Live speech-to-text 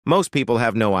Most people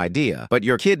have no idea, but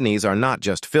your kidneys are not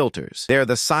just filters. They're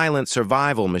the silent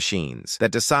survival machines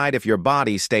that decide if your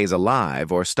body stays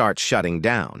alive or starts shutting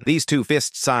down. These two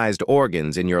fist-sized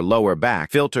organs in your lower back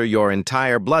filter your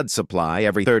entire blood supply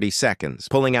every 30 seconds,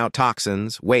 pulling out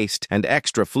toxins, waste, and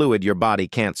extra fluid your body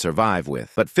can't survive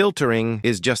with. But filtering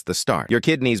is just the start. Your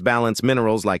kidneys balance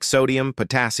minerals like sodium,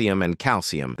 potassium, and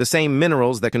calcium, the same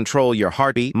minerals that control your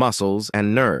heartbeat, muscles,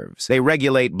 and nerves. They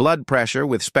regulate blood pressure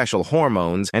with special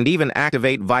hormones and even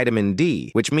activate vitamin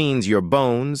D, which means your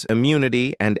bones,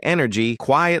 immunity, and energy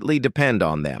quietly depend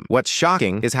on them. What's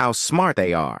shocking is how smart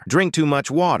they are. Drink too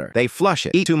much water, they flush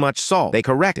it. Eat too much salt, they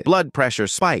correct it. Blood pressure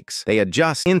spikes, they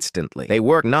adjust instantly. They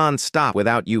work non-stop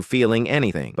without you feeling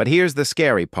anything. But here's the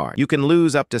scary part. You can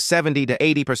lose up to 70 to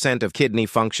 80% of kidney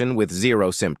function with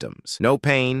zero symptoms. No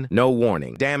pain, no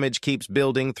warning. Damage keeps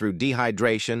building through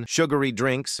dehydration, sugary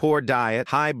drinks, poor diet,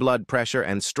 high blood pressure,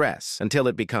 and stress until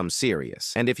it becomes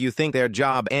serious. And if you think their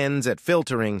job ends at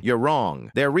filtering, you're wrong.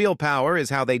 Their real power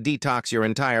is how they detox your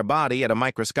entire body at a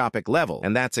microscopic level.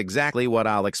 And that's exactly what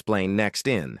I'll explain next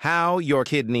in How Your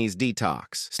Kidneys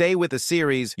Detox. Stay with the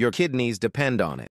series, your kidneys depend on it.